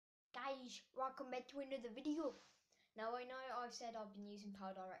guys, welcome back to another video. Now I know I've said I've been using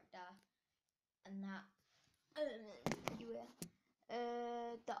PowerDirector and that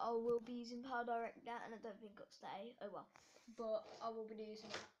that I will be using PowerDirector, and I don't think it'll stay. Oh well, but I will be using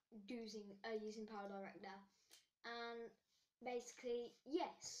PowerDirector, and basically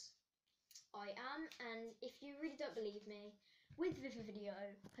yes, I am. And if you really don't believe me, with the video,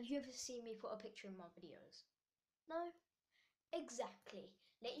 have you ever seen me put a picture in my videos? No. Exactly.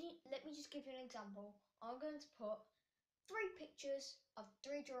 Let me just give you an example. I'm going to put 3 pictures of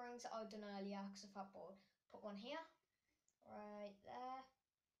 3 drawings that I've done earlier because I felt bored. Put one here, right there.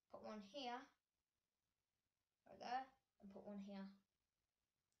 Put one here, right there, and put one here.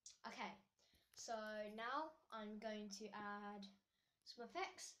 Okay, so now I'm going to add some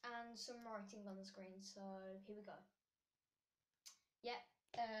effects and some writing on the screen. So here we go. Yep.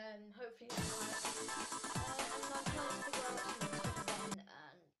 Hopefully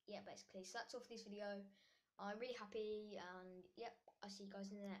yeah, basically, so that's all for this video. I'm really happy, and yep, I'll see you guys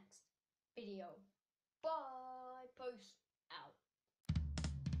in the next video. Bye. Post.